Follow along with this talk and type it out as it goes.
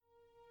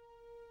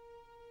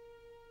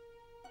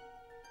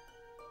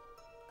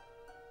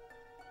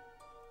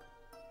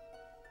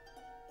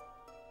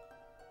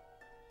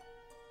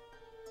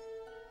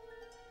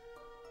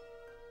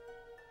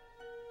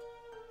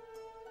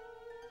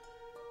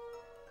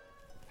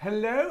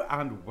Hello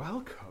and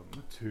welcome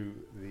to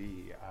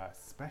the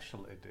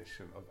special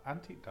edition of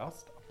Antique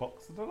Dust, A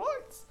Box of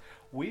Delights.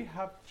 We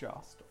have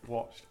just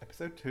watched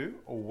episode 2,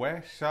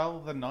 Where Shall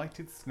the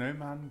Knighted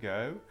Snowman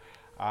Go?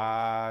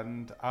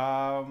 And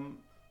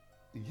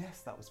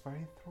yes, that was very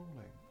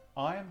enthralling.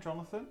 I am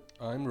Jonathan.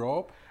 I'm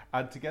Rob.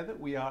 And together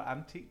we are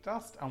Antique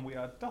Dust, and we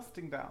are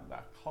dusting down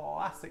that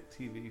classic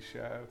TV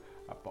show,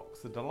 A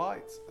Box of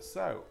Delights.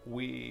 So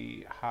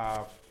we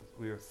have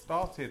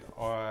started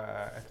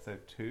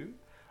episode 2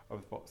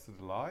 of The Box of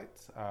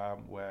Delights,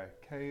 where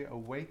Kay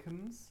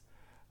awakens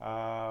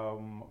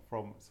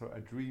from sort of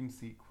a dream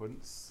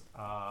sequence,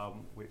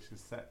 which is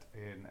set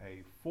in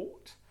a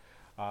fort,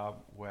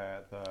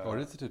 where the... Or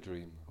is it a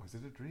dream? Or is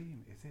it a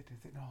dream? Is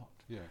it not?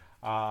 Yeah.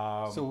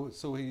 So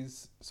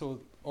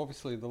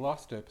obviously the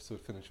last episode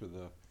finished with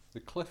the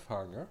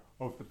cliffhanger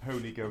of the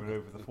pony going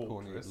over the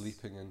fortress. Pony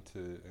leaping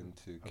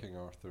into King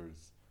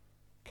Arthur's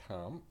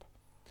camp.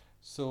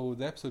 So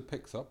the episode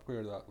picks up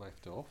where that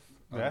left off.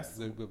 Yes.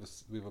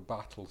 We have a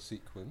battle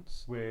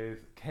sequence.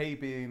 With Kay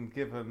being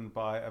given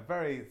by a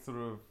very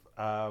sort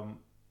of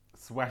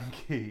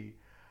swanky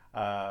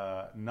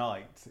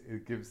knight who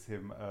gives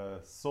him a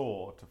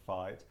sword to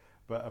fight,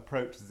 but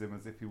approaches him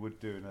as if he would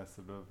do in a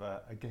sort of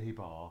a gay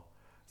bar.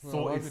 He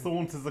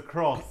saunters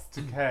across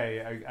to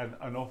Kay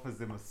and offers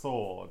him a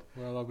sword.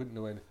 Well, I wouldn't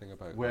know anything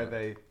about where that.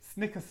 They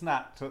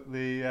snicker-snapped at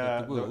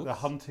the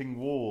hunting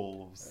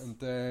wolves. And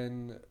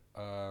then,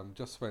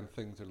 just when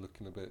things are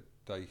looking a bit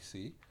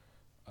dicey,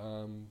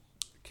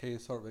 Kay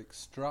is sort of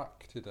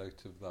extracted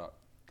out of that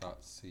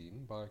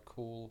scene by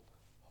Cole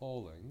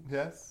Hawlings.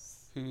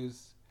 Yes.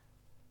 Who's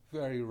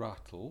very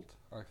rattled,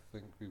 I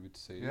think we would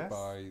say, yes,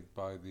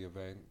 by the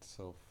events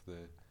of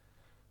the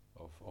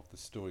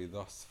story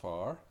thus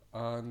far,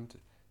 and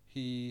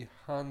he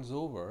hands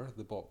over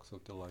the Box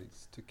of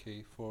Delights to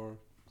Kay for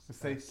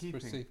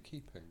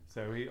safekeeping.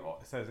 So he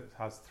says it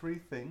has 3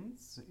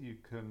 things. You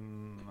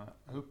can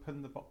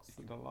open the Box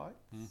of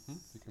Delights. Mm-hmm.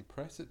 You can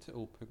press it to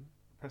open.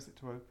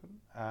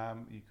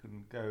 You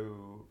can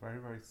go very,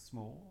 very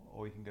small,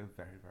 or you can go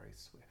very, very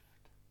swift.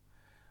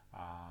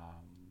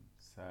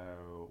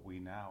 So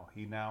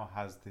he now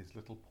has this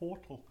little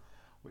portal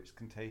which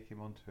can take him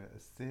onto a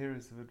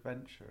series of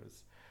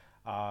adventures.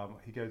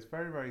 He goes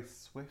very, very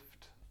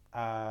swift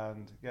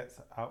and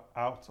gets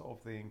out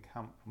of the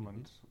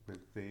encampment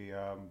with the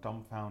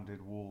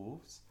dumbfounded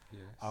wolves.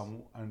 Yes.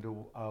 And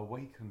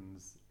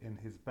awakens in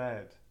his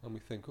bed. And we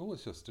think, oh,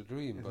 it's just a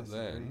dream, but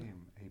then...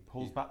 He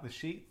pulls back the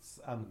sheets,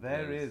 and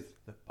there is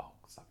the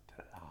Box of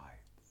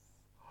Delights.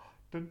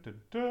 Dun,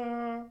 dun,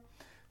 dun.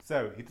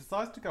 So he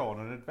decides to go on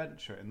an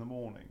adventure in the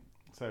morning.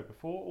 So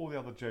before all the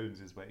other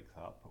Joneses wakes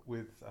up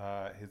with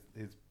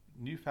his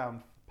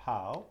newfound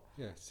pal.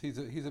 Yes, he's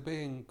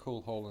obeying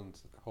Cole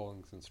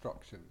Hawlings'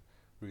 instruction,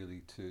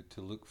 really,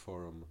 to look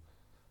for him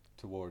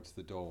towards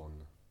the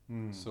dawn.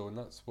 So, and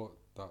that's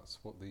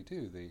what they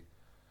do.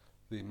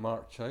 They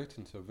march out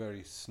into a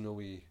very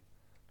snowy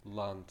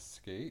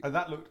landscape, and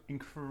that looked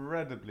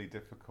incredibly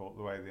difficult.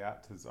 The way the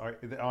actors,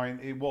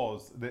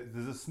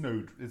 there's a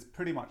snow. It's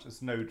pretty much a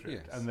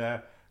snowdrift, yes, and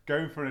they're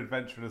going for an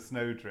adventure in a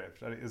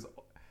snowdrift, and it is.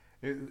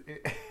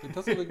 It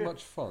doesn't look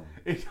much fun.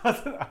 It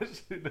doesn't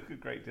actually look a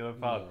great deal of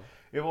fun. No.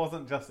 It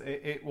wasn't just.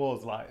 It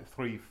was like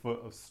 3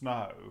 foot of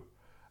snow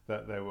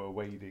that they were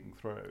wading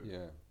through.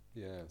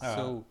 Yeah.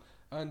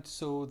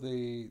 So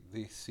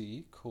they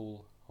see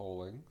Cole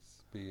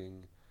Hawlings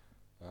being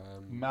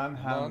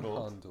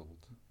manhandled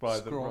by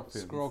the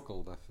ruffians.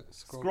 Scroggled, I think.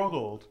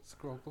 Scroggled.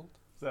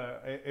 So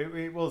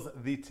it was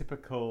the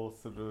typical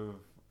sort of.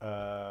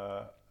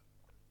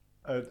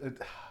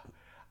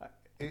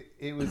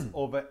 It was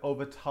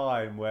of a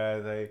time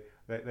where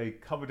they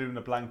covered him in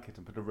a blanket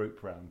and put a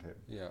rope around him.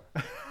 Yeah.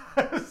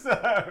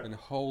 And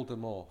hold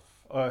him off.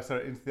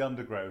 Into the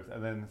undergrowth,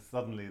 and then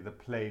suddenly the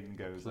plane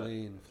goes. The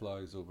plane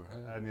flies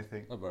overhead, and you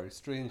think a very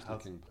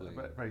strange-looking plane.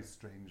 A very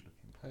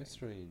strange-looking plane. How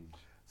strange.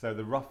 So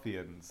the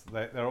ruffians,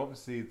 they're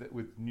obviously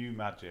with new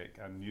magic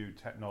and new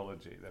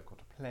technology. They've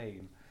got a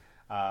plane.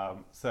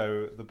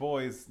 So the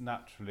boys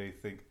naturally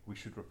think we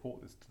should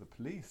report this to the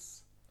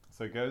police.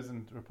 So he goes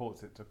and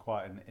reports it to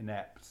quite an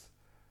inept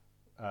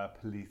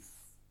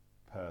police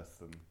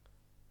person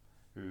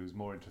who's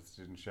more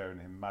interested in showing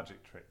him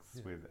magic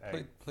tricks with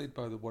eggs. Played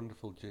by the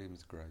wonderful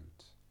James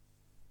Grout.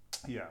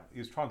 Yeah, he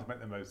was trying to make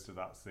the most of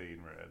that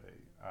scene,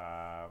 really.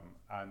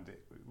 And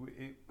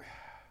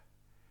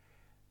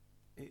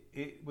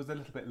it was a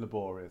little bit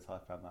laborious, I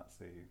found that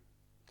scene.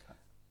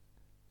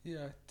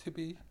 Yeah, to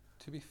be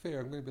fair,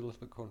 I'm going to be a little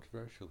bit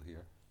controversial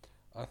here.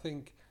 I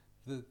think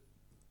the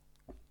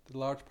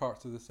large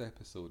parts of this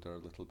episode are a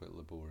little bit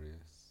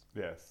laborious.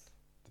 Yes.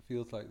 It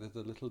feels like there's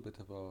a little bit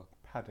of a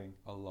padding,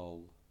 a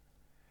lull.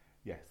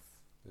 Yes.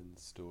 In the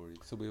story.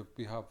 So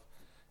we have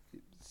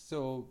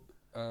so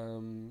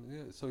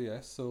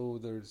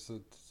there's a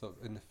sort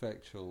of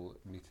ineffectual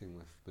meeting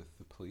with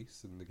the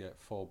police, and they get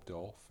fobbed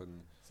off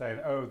and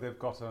saying, they've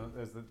got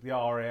there's the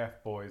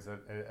RAF boys are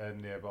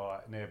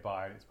nearby,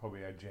 and it's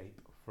probably a jape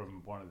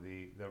from one of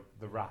the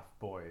RAF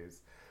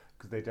boys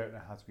because they don't know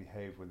how to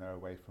behave when they're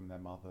away from their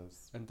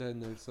mothers. And then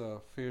there's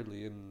a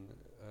fairly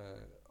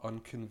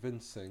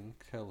unconvincing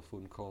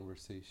telephone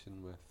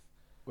conversation with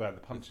Where the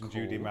Punch and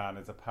Judy Cole. man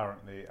is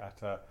apparently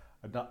at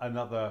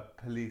another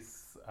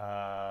police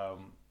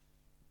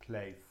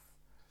place.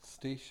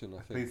 Station, I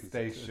think. Police is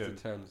station,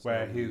 the term that's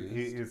where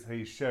normally used.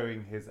 he's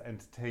showing his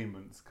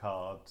entertainments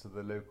card to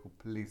the local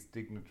police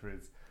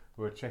dignitaries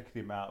who are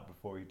checking him out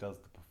before he does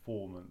the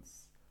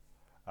performance,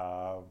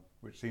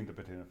 which seemed a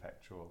bit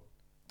ineffectual.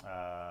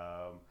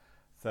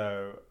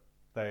 So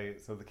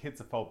the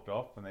kids are fobbed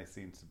off, and they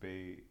seem to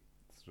be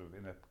sort of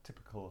in a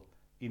typical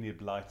Enid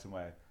Blyton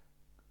way.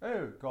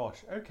 Oh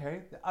gosh,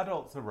 okay, the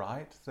adults are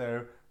right,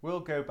 so we'll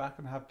go back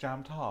and have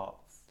jam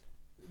tarts.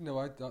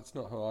 No, that's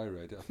not how I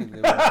read it. I think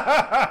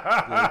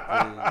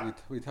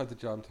we'd had the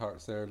jam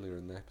tarts earlier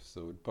in the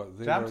episode, but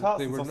Jam tarts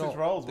they and were sausage not,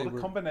 rolls, they what a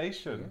were-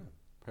 combination. Yeah,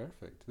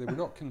 perfect. They were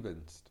not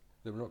convinced.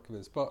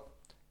 But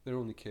they're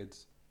only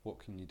kids. What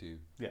can you do?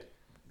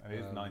 And it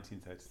is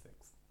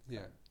 1936.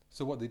 Yeah.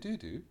 So what they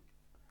do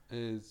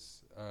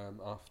is,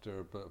 after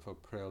a bit of a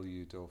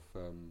prelude of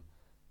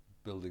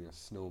building a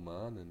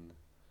snowman and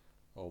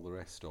all the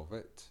rest of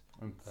it,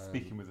 And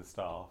speaking with the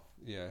staff,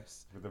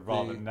 yes, with a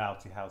rather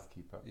naughty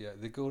housekeeper. yeah,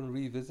 they go and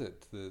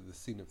revisit the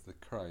scene of the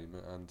crime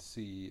and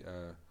see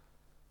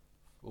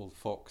old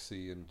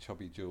Foxy and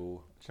Chubby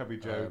Joe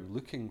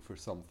looking for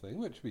something,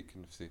 which we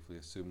can safely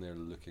assume they're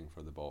looking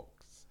for the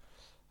box.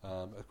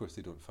 Of course,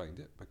 they don't find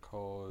it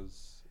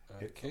because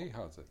Kay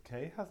has it.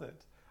 Kay has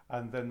it,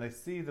 and then they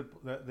see the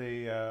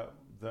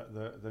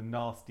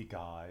nasty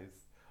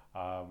guys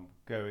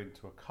go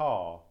into a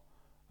car,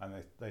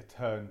 and they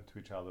turn to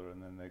each other,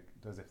 and then they,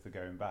 as if they're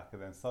going back,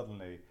 and then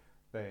suddenly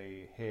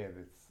they hear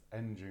this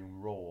engine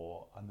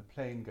roar, and the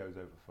plane goes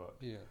over foot.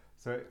 Yeah.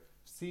 So it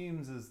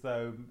seems as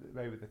though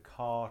maybe the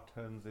car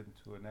turns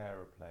into an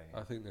aeroplane.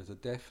 I think there's a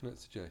definite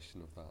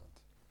suggestion of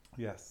that.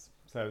 Yes.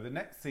 So the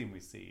next scene we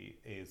see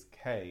is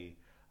Kay.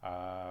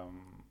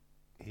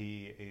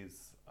 He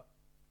is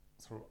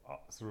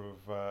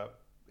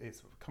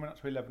it's coming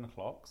up to 11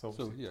 o'clock. So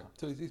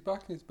he's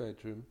back in his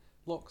bedroom,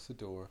 locks the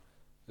door,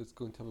 is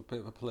going to have a bit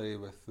of a play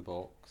with the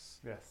box.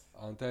 Yes.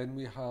 And then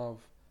we have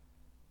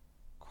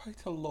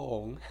quite a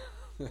long,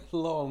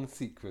 long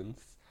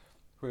sequence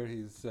where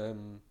he's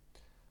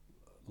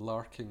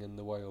larking in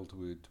the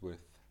wildwood with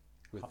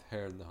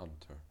Herne the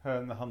Hunter.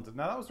 Herne the Hunter.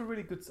 Now that was a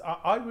really good.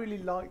 I really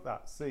like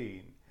that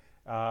scene.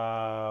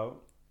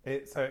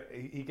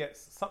 He gets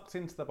sucked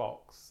into the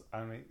box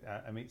and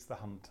meets the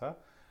hunter,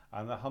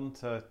 and the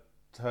hunter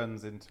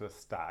turns into a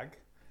stag,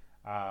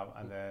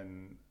 and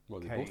then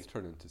they both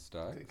turn into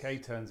stags. Kay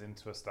turns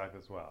into a stag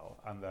as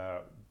well, and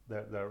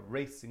they're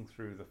racing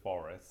through the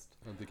forest.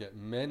 And they get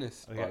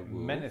menaced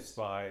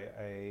by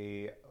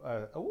a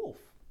wolf,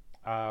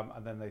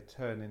 and then they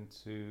turn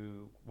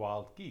into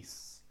wild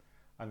geese,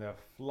 and they're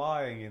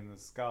flying in the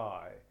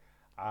sky,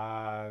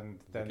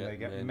 and then they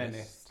get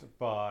menaced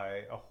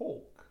by a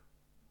hawk.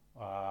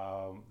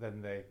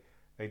 Then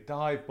they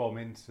dive bomb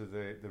into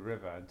the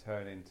river and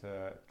turn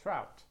into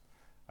trout,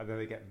 and then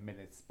they get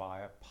menaced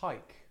by a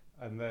pike,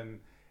 and then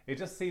it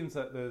just seems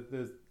that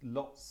there's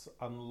lots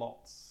and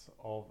lots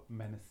of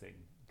menacing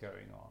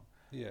going on.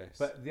 Yes.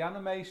 But the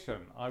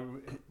animation, I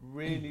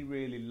really,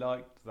 really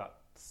liked that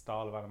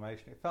style of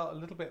animation. It felt a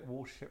little bit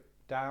Warship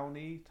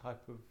Downy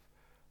type of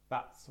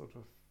that sort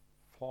of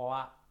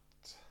flat.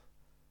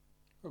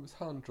 It was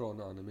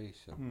hand-drawn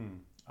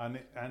animation.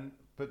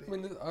 But I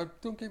mean,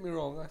 don't get me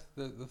wrong.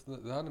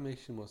 The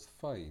animation was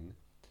fine.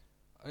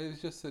 It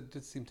was just it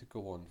did seem to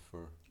go on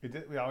for. It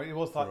did. Yeah, it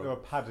was like they were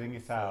padding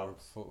it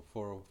out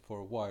for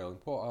a while. And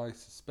what I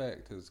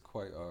suspect is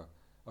quite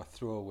a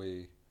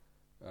throwaway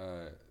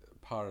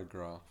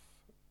paragraph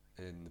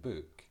in the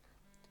book.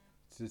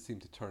 It did seem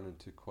to turn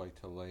into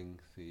quite a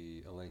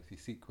lengthy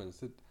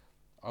sequence.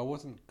 I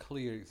wasn't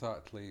clear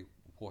exactly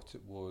what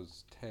it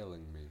was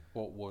telling me.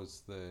 What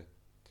was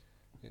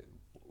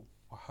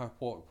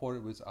what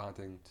it was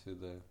adding to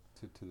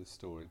the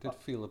story. It did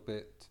feel a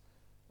bit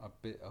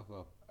of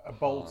a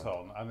bolt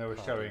on, and they were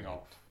showing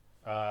off.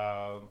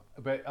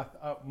 But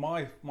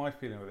my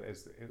feeling with it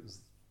is it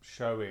was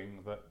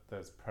showing that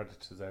there's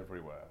predators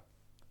everywhere,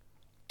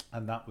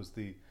 and that was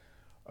the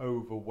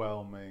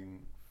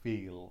overwhelming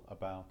feel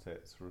about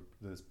it. Sort of,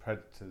 there's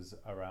predators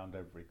around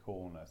every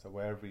corner. So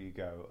wherever you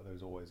go,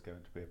 there's always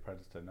going to be a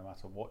predator. No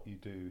matter what you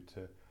do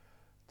to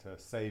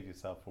save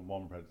yourself from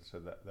one predator,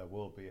 that there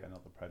will be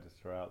another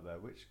predator out there,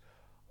 which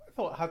I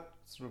thought had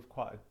sort of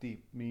quite a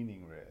deep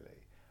meaning, really.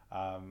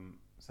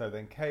 So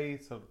then Kay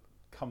sort of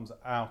comes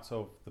out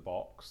of the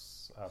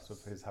box, out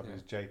of his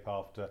jape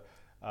after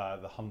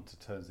the hunter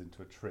turns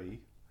into a tree,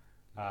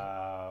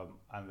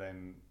 and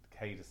then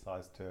Kay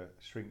decides to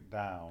shrink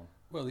down.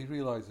 Well, he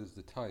realises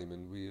the time,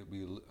 and we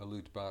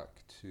allude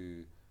back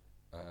to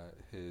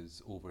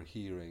his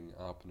overhearing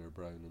Abner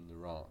Brown and the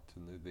rat,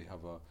 and they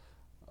have a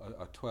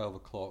 12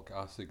 o'clock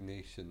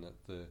assignation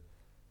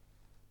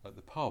at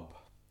the pub.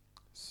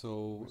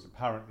 So which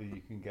apparently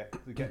you can get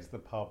to the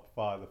pub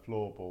via the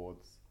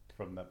floorboards.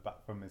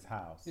 from his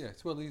house.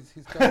 Yes, well, he's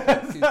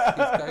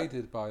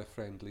guided by a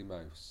friendly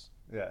mouse.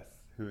 Yes,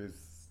 who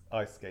is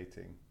ice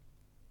skating.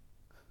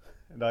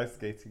 An ice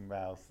skating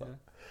mouse. Yeah.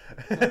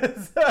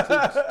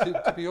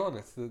 to be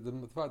honest,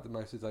 the fact that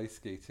mouse is ice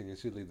skating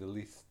is really the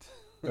least.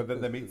 But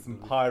then they meet some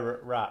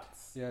pirate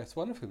rats. Yes,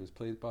 one of whom is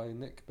played by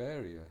Nick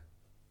Berrier.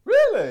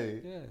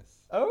 Really?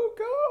 Yes. Oh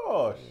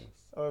gosh.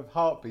 Yes. Of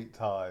Heartbeat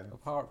Time.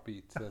 Of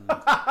Heartbeat and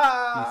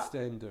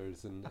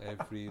EastEnders and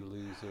Every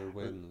Loser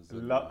Wins.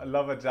 And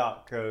Lover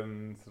Duck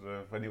and sort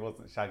of when he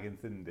wasn't shagging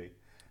Cindy.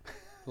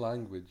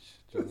 Language,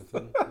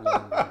 Jonathan.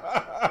 Language.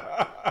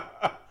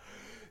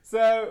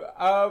 So,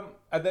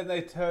 and then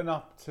they turn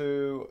up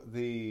to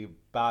the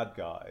bad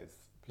guys'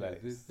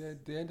 place. Yeah,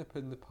 they end up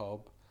in the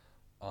pub.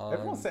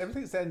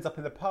 Everything ends up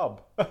in the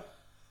pub.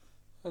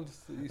 And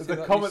you There's say a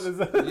that, comment.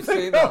 you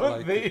say that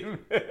like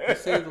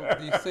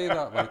you say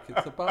that like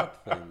it's a bad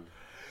thing.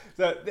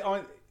 So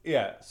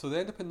yeah. So they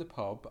end up in the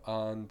pub,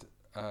 and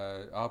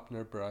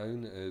Abner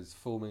Brown is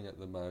foaming at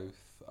the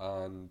mouth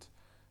and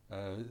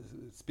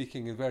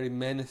speaking in very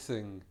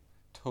menacing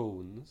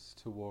tones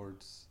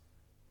towards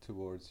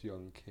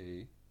young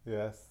Kay.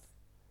 Yes.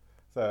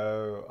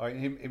 So I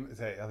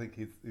think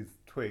he's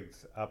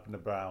twigged. Abner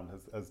Brown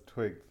has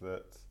twigged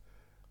that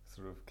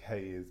sort of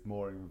Kay is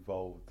more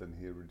involved than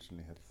he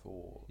originally had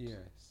thought.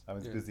 Yes. I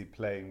was busy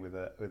playing with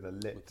a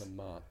lit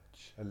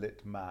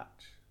match,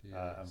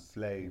 yes. And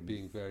flames,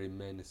 being very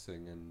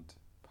menacing and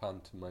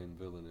pantomime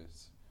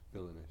villainish.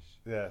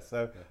 Yeah.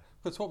 So. Yeah.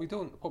 Because what we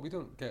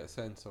don't get a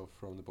sense of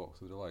from the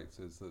Box of Delights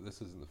is that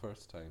this isn't the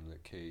first time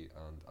that Kay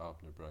and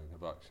Abner Brown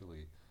have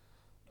actually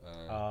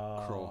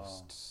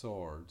crossed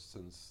swords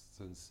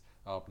since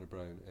Abner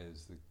Brown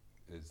is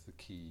the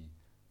key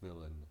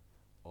villain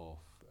of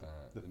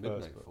the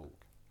Midnight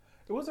Folk.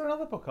 Was there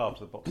another book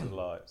after the Box of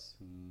Delights?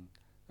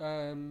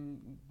 I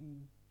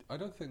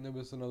don't think there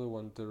was another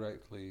one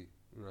directly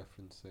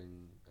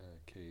referencing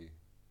Kay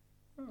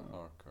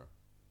Harker.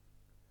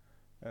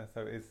 Yeah,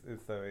 so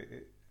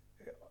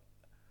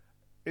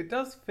it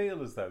does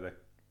feel as though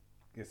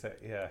he's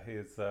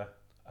a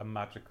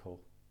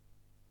magical.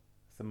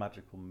 It's a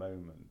magical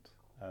moment,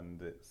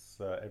 and it's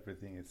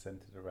everything is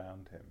centered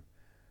around him,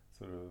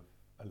 sort of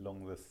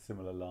along the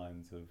similar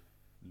lines of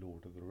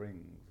Lord of the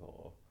Rings,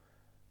 or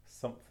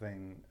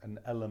something, an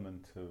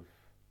element of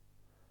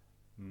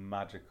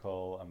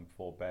magical and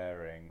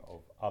forbearing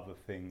of other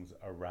things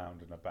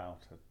around and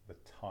about at the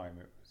time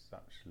it was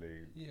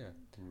actually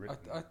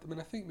written. I mean,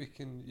 I think you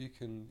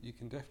can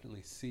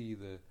definitely see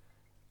the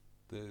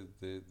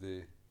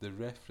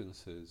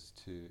references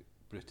to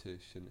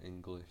British and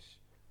English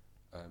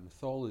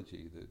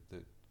mythology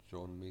that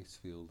John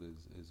Masefield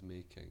is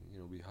making. You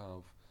know, we've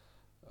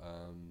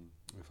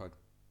had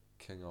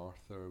King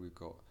Arthur, we've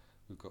got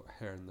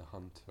Herne the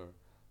Hunter.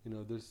 You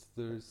know, there's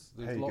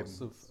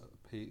lots of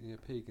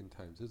pagan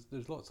times.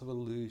 There's lots of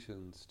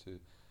allusions to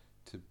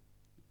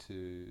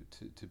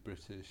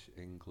British,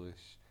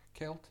 English,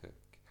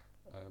 Celtic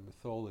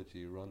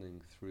mythology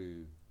running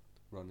through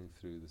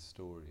the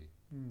story.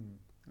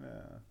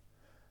 Yeah.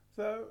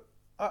 So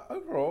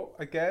overall,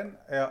 again,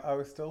 I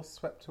was still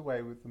swept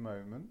away with the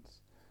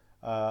moment.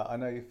 I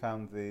know you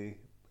found the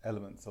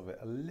elements of it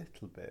a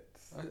little bit.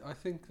 I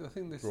think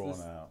this drawn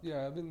out.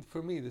 Yeah, I mean,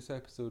 for me, this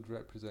episode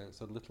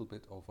represents a little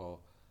bit of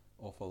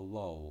a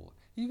lull.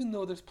 Even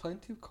though there's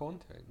plenty of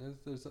content,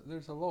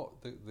 there's a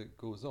lot that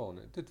goes on.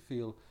 It did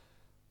feel,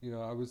 you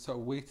know, I was sort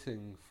of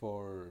waiting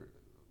for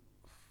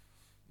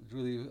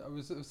really. I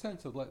was a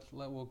sense of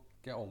we'll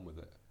get on with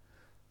it.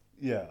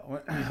 Yeah,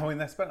 I mean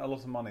they spent a lot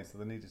of money, so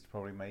they needed to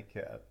probably make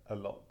it a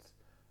lot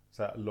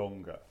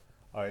longer.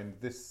 I mean,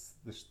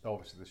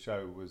 obviously the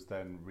show was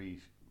then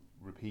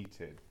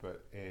repeated,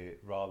 but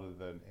rather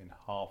than in the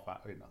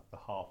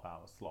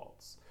half-hour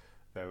slots,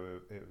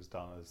 it was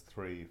done as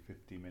 3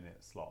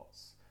 50-minute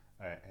slots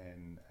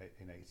in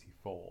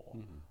 '84.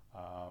 Mm-hmm.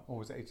 Or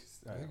was it 80?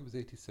 I think it was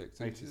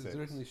 86. 86. It was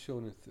originally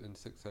shown in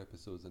 6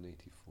 episodes in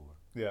 '84.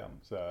 Yeah,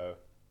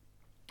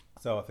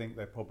 so I think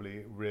they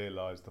probably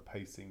realised the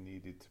pacing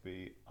needed to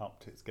be up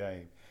to its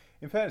game.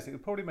 In fairness, it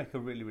would probably make a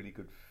really, really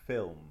good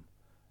film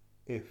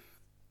if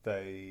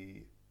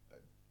they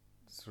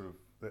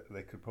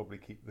they could probably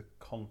keep the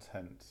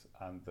content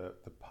and the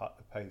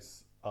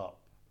pace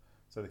up.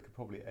 So they could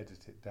probably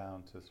edit it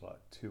down to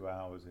like 2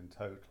 hours in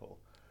total.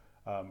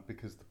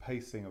 Because the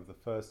pacing of the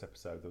first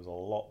episode, there was a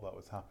lot that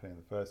was happening in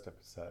the first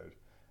episode,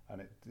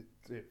 and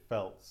it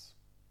felt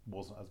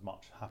wasn't as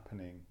much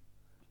happening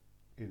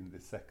in the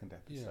second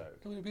episode.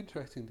 Yeah. I mean, it'd be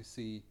interesting to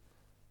see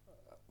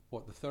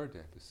what the third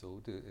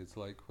episode is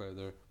like,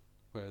 whether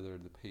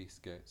the pace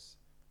gets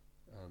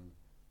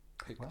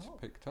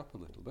picked up a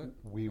little bit.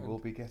 We will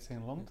be getting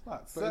along to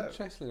that. But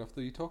interestingly enough,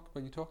 though,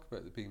 when you talk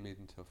about it being made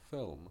into a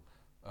film,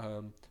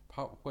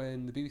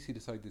 when the BBC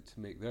decided to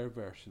make their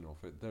version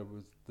of it, there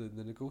was the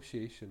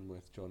negotiation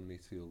with John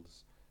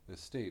Masefield's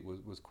estate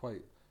was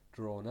quite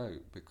drawn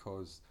out,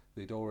 because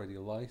they'd already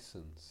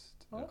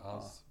licensed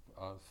as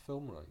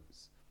film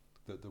rights.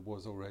 That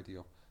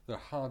there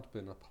had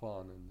been a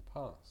plan in the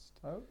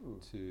past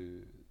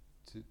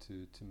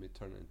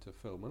turn it into a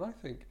film. And I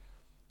think,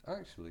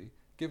 actually,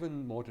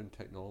 given modern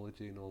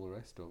technology and all the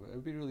rest of it, it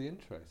would be really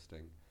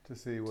interesting to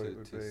see what it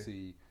would to be.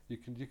 see. You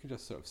can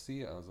just sort of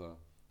see it as a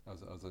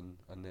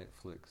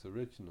Netflix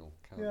original.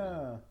 Can't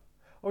Yeah.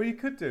 Or you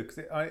could do, because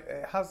it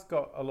has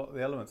got a lot of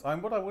the elements.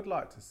 What I would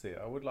like to see,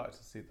 I would like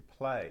to see the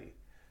play,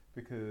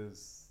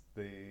 because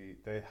they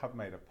have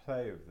made a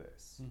play of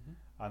this,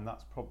 and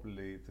that's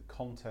probably the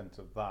content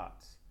of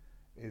that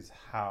is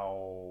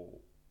how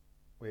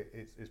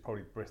it's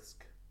probably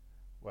brisk,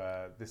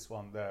 where this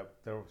one they're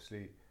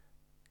obviously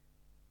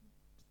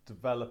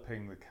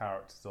developing the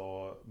characters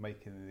or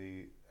making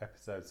the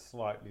episodes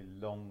slightly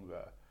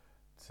longer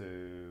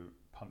to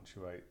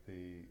punctuate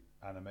the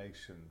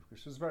animation,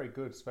 which was very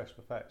good special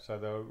effects. So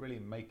they were really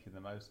making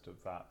the most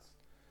of that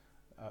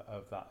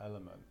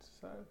element.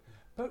 So,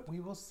 but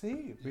we will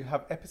see. We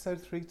have episode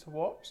 3 to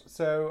watch.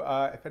 So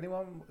if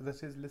anyone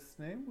that is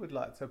listening would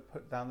like to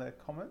put down their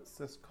comments,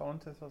 just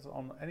contact us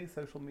on any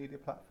social media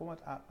platform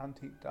at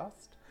Antique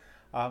Dust.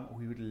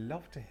 We would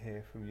love to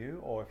hear from you,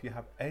 or if you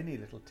have any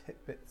little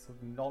tidbits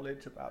of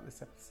knowledge about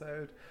this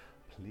episode,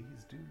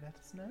 please do let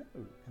us know.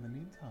 In the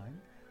meantime,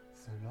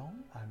 so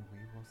long, and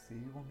we will see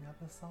you on the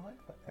other side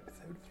for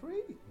episode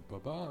 3.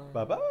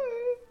 Bye-bye. Bye-bye.